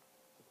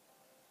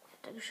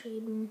 Hat er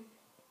geschrieben.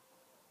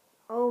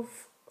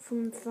 Auf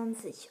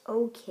 25.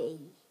 Okay.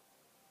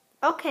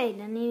 Okay,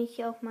 dann nehme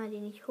ich auch mal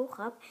den ich hoch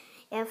habe.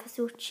 Er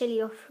versucht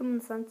Chili auf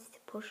 25 zu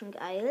pushen.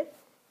 Geil.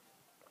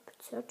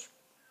 Search.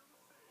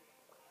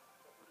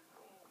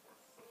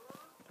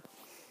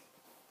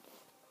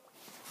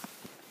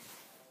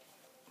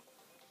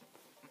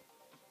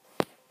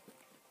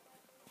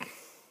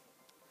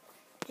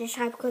 Ich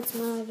schreibe kurz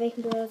mal,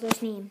 welchen Brawler soll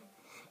ich nehmen.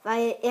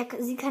 Weil er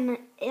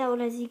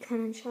oder sie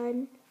kann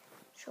entscheiden.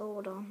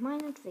 Showdown,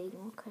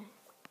 meinetwegen, okay.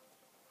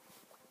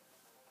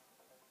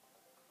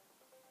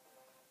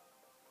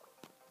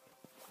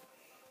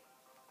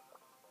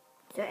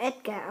 So,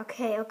 Edgar,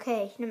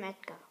 okay, ich nehme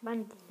Edgar.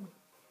 Banditen.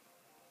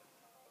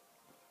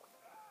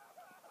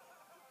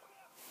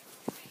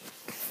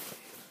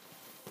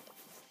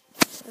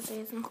 Was hat er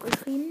jetzt noch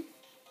geschrieben?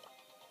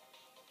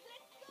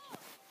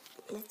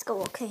 Let's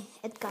go, okay.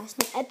 Edgar, ich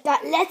nehme Edgar.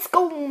 Let's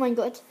go, oh mein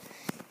Gott.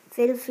 Ich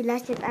will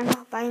vielleicht jetzt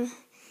einfach beim...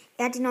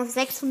 Er hat ihn auf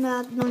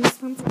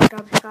 629,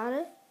 glaube ich,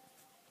 gerade.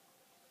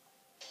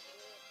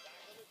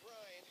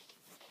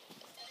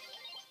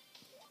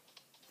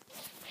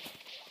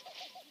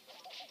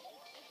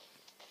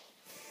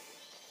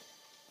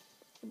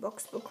 Die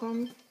Box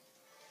bekommen.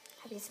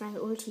 Habe jetzt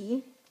meine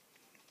Ulti.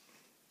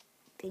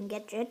 Den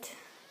Gadget.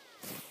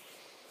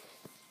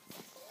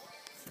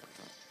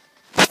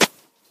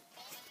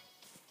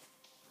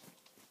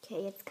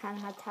 Okay, jetzt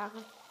kann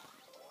Hatara.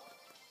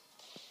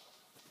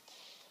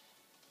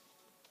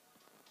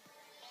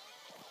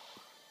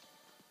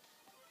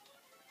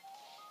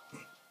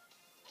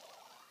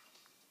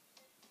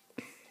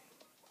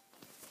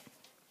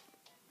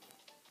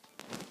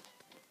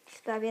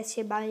 Ich bleibe jetzt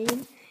hier bei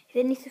ihm. Ich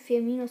will nicht so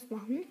viel Minus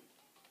machen.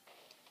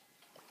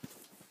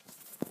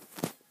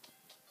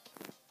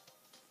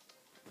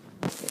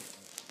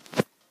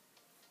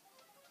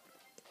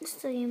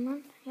 Ist da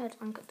jemand? Ja,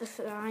 danke, dass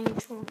du da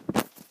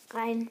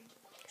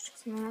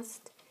reingeschossen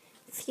hast.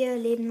 4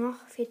 Leben noch,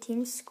 4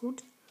 Teams,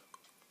 gut.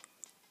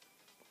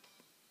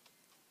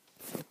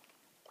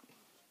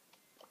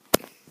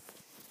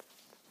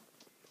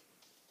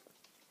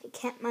 Wir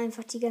campen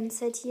einfach die ganze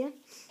Zeit hier.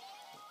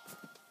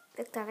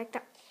 Weg da, weg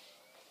da.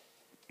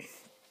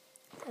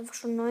 Einfach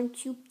schon 9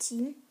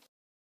 Cube-Team.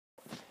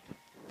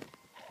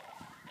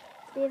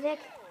 Geh weg.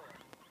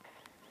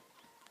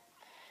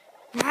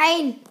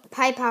 Nein!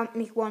 Piper hat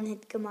mich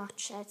One-Hit gemacht.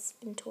 Scheiße, ich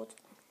bin tot.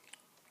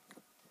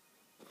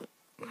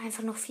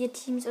 Einfach noch 4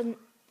 Teams und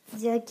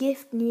dieser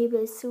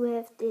Giftnebel ist zu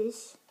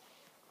heftig.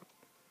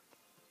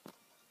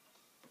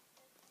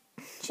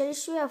 Stell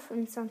dich schwer auf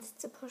 25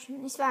 zu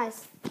pushen. Ich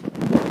weiß.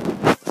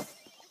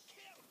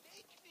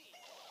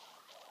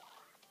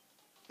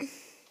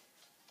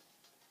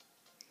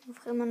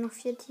 Einfach immer noch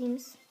 4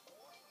 Teams.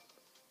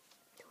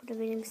 Oder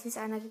wenigstens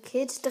einer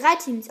gekillt. 3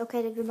 Teams.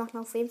 Okay, wir machen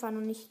auf jeden Fall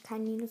noch nicht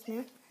kein Minus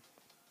mehr.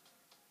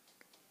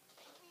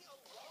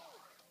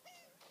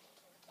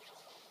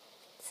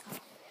 So.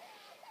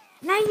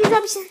 Nein, wieso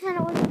habe ich jetzt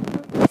meine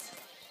Ult?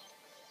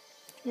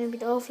 Ich nehme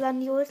wieder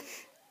aufladen, die Ult.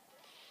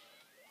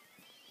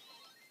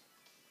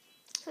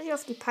 Soll ich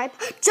auf die Pipe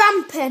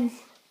jumpen?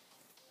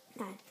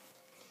 Nein,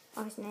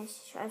 mach ich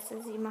nicht.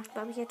 Scheiße, sie macht,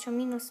 glaube ich, jetzt schon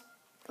Minus.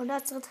 Oder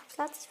dritter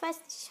Platz? Ich weiß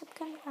nicht, ich habe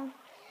keinen Plan.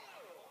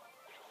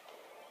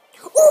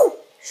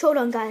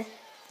 Showdown, geil.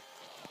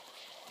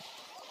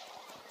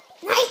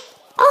 Nein!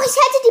 Oh, ich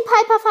hätte die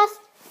Piper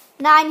fast.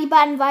 Nein, die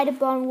beiden beide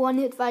bauen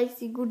One-Hit, weil ich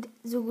sie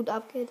so gut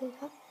abgehittet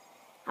habe.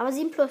 Aber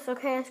 7 plus,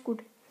 okay, ist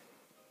gut.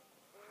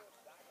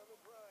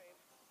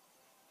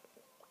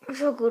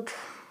 So gut.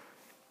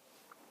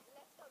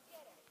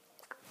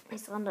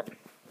 Nächste Runde.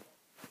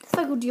 Das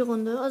war gut, die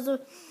Runde. Also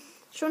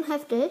schon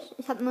heftig.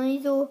 Ich habe noch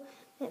nie so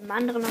mit einem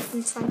anderen auf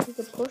den 20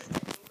 gepusht.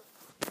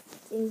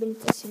 Deswegen bin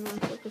ich das hier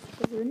noch wirklich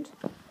gewöhnt.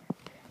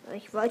 Aber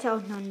ich wollte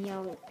auch noch nie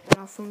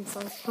auf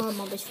 25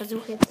 kommen, aber ich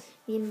versuche jetzt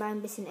nebenbei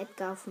ein bisschen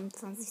Edgar auf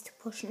 25 zu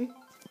pushen.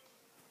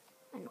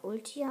 Ein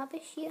Ulti habe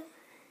ich hier.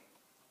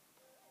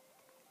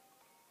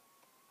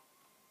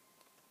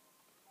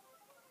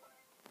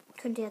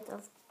 Könnte jetzt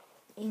auf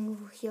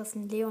irgendwo hier auf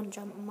den Leon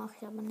jumpen, mache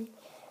ich aber nicht.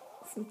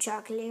 Auf den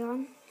Chuck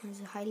Leon,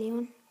 also Hi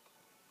Leon.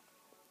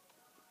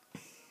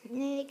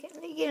 Nee,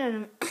 die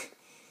gehen.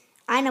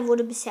 Einer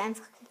wurde bisher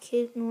einfach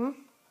gekillt nur.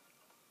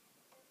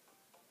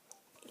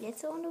 Die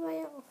letzte Runde war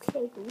ja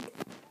okay, gut.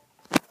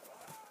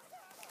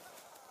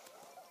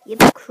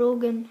 Jetzt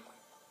Krogan.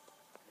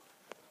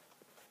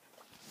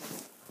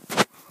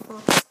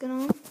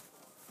 Genau.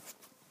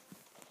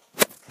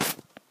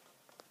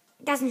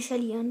 Das ist eine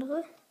Shelly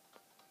andere.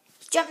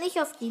 Ich jump nicht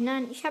auf die.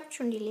 Nein, ich habe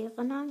schon die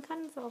leere Namen.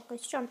 Keine Sorge,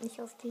 ich jump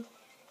nicht auf die.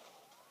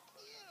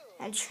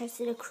 Ja,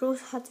 scheiße, der Crow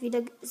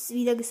ist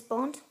wieder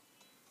gespawnt.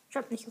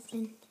 Jump nicht auf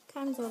den.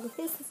 Keine Sorge,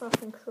 höchstens auf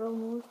den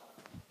Crow.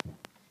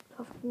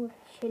 Auf nur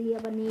Shelly,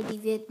 aber nee,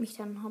 die wird mich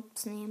dann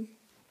hops nehmen.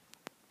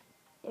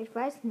 Ich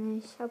weiß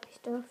nicht, ob ich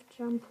darf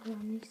Jump oder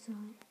nicht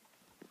sein.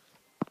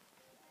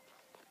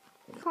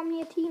 Komm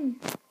hier, Team.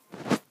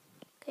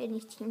 Okay,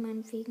 nicht Team,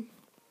 meinetwegen.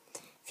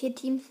 4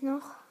 Teams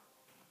noch.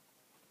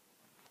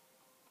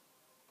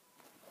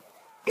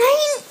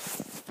 Nein!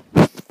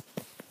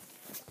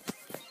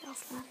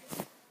 Aufladen.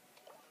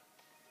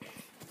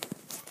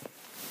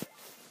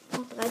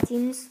 Noch 3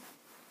 Teams.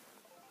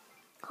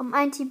 Komm,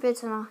 ein Team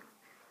bitte noch.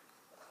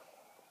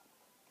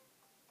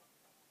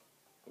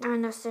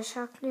 Nein, das ist der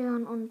Shark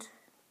Leon und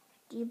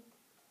die.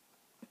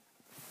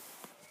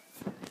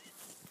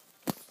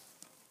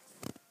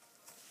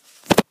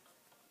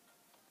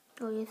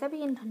 Oh, jetzt habe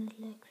ich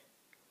Internet-Lag.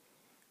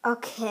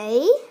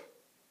 Okay.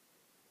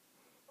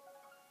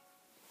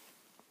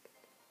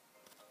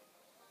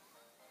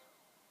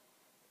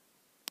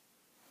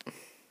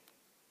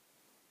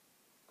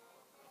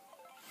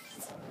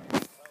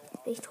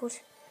 Bin ich tot.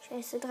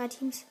 Scheiße, 3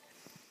 Teams.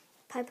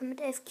 Piper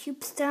mit 11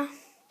 Cubes da.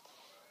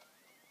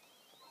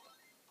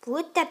 Wo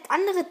ist das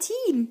andere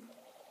Team?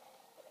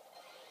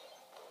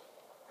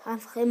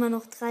 Einfach immer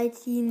noch 3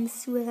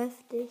 Teams. Zu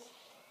heftig.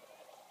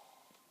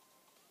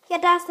 Ja,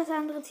 da ist das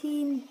andere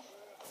Team.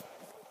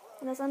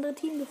 Und das andere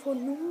Team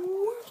gefunden.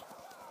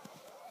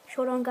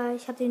 Showdown, geil.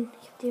 Ich hab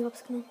die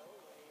Hops genommen.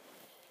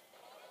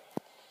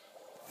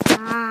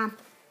 Ah.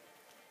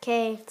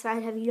 Okay,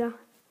 zweiter wieder.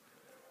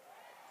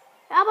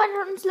 Wir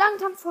arbeiten uns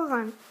langsam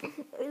voran.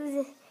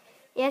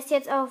 Er ist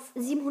jetzt auf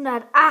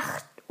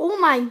 708. Oh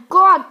mein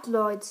Gott,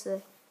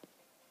 Leute.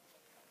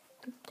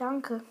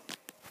 Danke.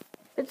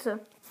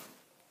 Bitte.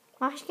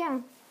 Mach ich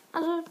gern.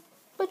 Also,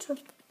 bitte.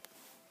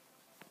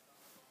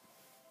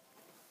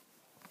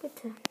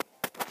 Bitte.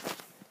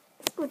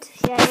 Ist gut.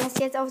 Ja, er ist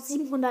jetzt auf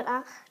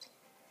 708.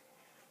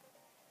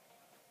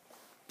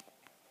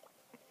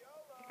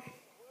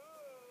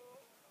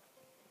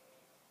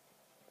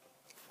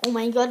 Oh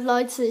mein Gott,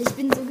 Leute, ich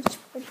bin so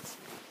gespannt.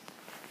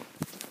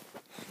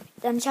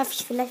 Dann schaffe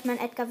ich vielleicht meinen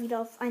Edgar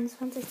wieder auf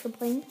 21 zu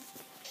bringen.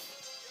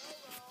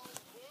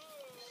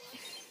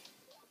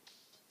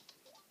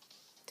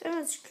 Sollen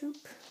wir das Cube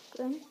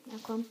gönnen? Ja,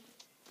 komm.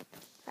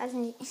 Weiß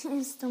nicht, ist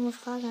eine dumme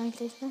Frage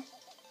eigentlich, ne?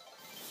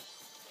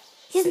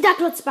 Hier ist ein Dark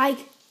Lord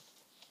Spike.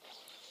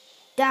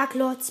 Dark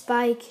Lord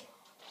Spike.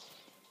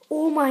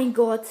 Oh mein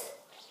Gott.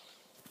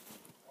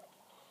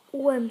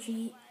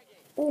 OMG.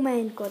 Oh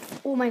mein Gott.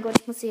 Oh mein Gott,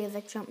 ich muss hier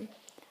wegjumpen.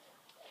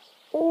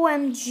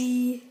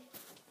 OMG.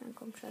 Dann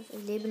komm, scheiße.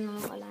 Ich lebe nur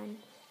noch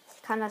allein.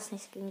 Ich kann das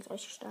nicht gegen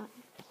solche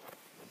starten.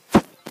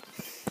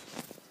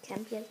 Ich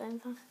camp jetzt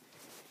einfach.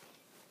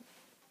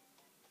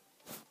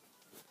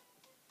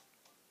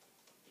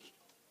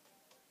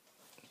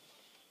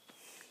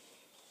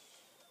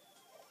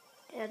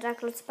 Der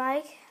Dark Lord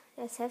Spike,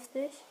 der ist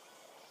heftig.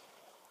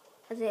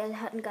 Also er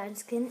hat einen geilen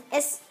Skin.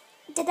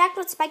 Der Dark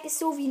Lord Spike ist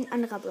so wie ein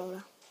anderer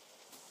Brawler.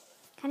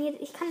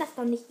 Ich kann das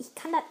doch nicht. Ich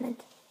kann das nicht.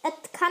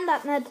 Ich kann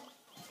das nicht.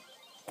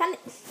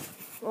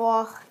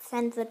 Oh,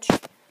 Sandwich.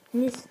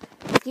 Mist.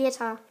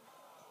 Vierter.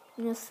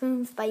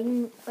 -5.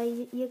 Bei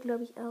ihr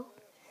glaube ich auch.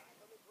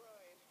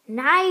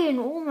 Nein,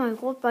 oh mein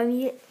Gott, bei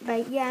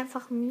ihr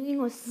einfach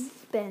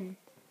 -7.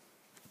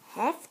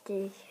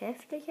 Heftig,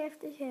 heftig,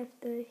 heftig,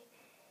 heftig.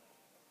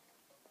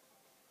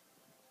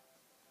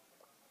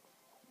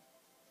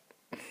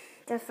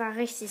 Das war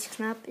richtig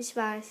knapp, ich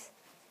weiß.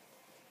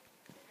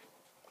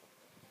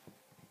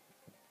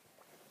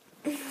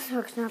 Das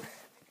war knapp.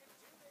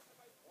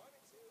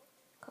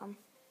 Komm.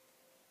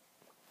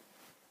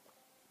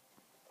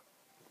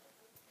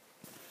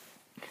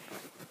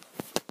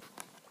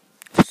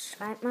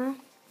 Schreib mal.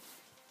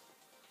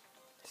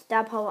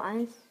 Star Power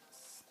 1.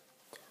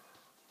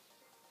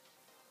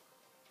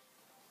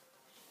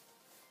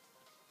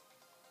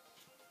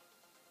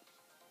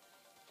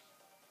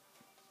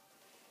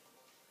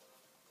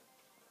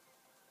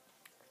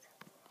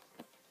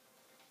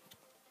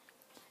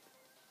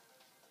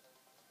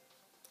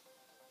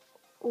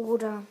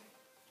 Oder...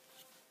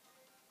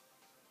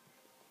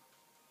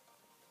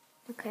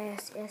 Okay,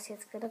 er ist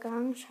jetzt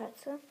gegangen.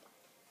 Scheiße.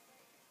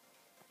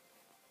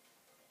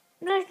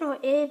 Soll ich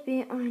noch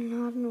EB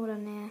einladen oder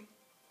ne?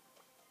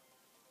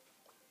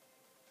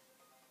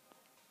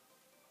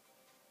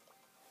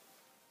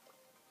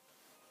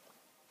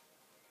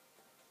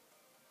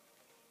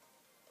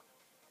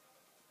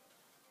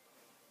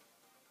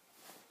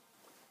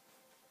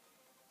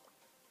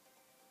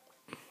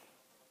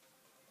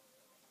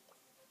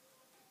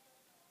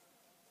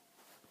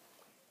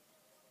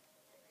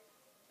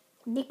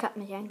 Nick hat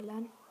mich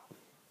eingeladen.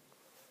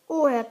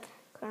 Oh, er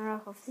kann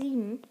auch auf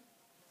 7.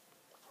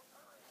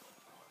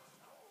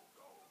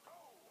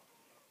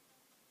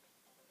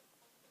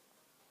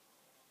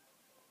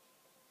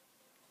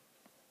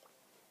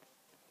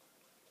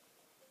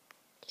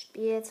 Ich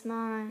spiele jetzt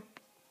mal.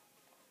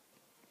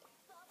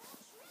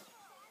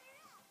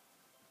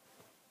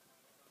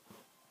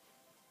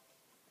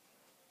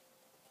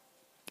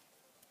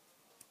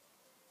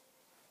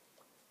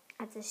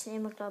 Also ich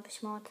nehme, glaube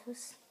ich,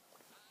 Mortis.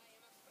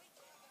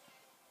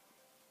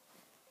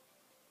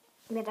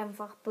 Wird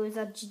einfach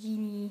böser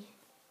Genie.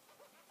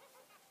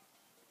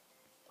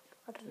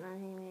 Warte, dann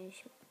nehme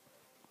ich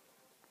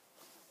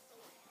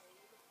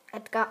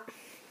Edgar.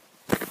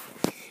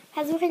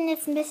 Versuche ihn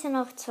jetzt ein bisschen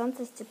auf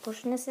 20 zu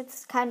pushen. Das ist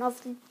jetzt kein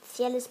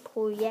offizielles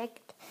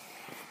Projekt.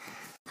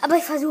 Aber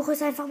ich versuche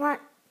es einfach mal.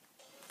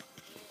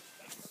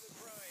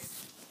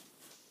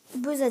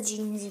 Böser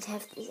Genie sieht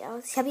heftig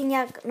aus. Ich habe ihn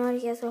ja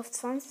neulich erst auf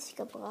 20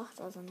 gebracht.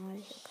 Also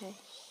neulich, okay.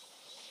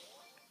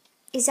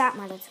 Ich sag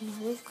mal dazu noch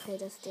nicht. Okay,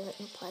 das ist direkt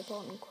mit Piper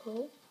und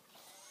Crow.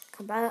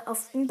 Kann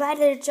auf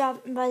beide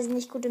jumpen, weil sie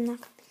nicht gut im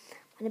Nacken.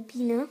 Meine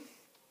Biene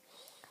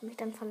kann mich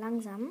dann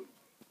verlangsamen.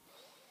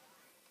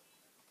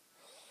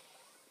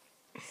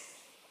 Das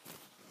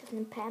ist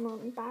ein Pam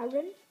und ein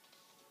Baron.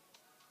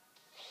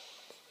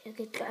 Er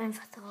geht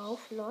einfach drauf.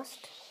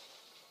 Lost.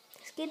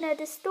 Das geht nicht,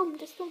 das ist dumm,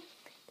 das ist dumm.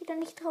 Geht da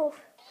nicht drauf.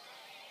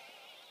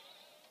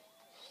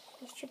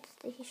 Ich schütze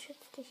dich, ich schütze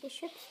dich, ich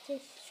schütze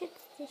dich, ich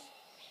schütze dich.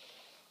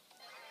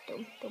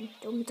 Dumm, dumm,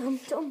 dumm, dumm,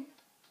 dumm.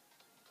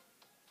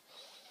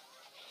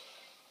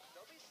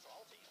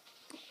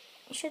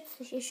 Ich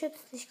schütze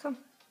dich, komm.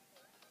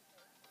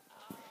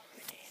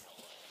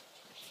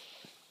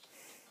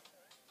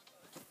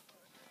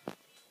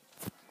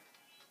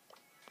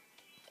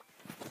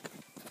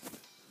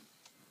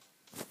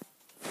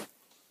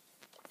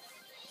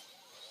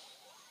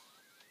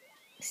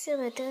 Ist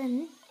hier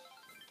drin?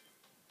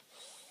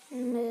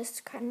 Ne,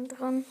 ist keine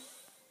drin.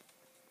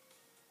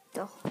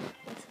 Doch,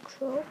 das ist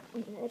Crow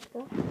und ein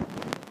Edgar.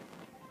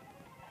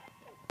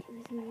 Wir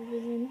wissen, wo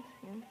wir sind.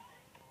 Ja.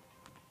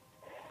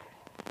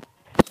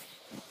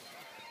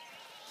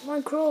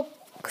 Mein Crow.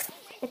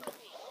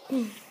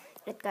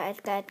 Edgar.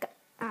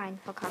 Ein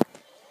verkackt.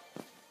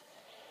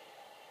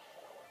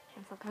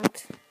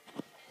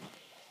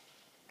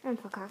 Ein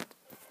verkackt.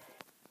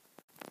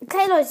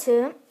 Okay,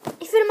 Leute.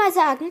 Ich würde mal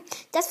sagen,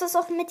 das war's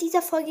auch mit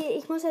dieser Folge.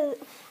 Ich muss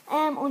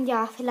und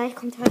ja, vielleicht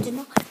kommt heute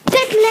noch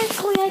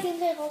Battelands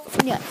raus.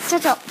 Und ja,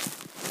 ciao.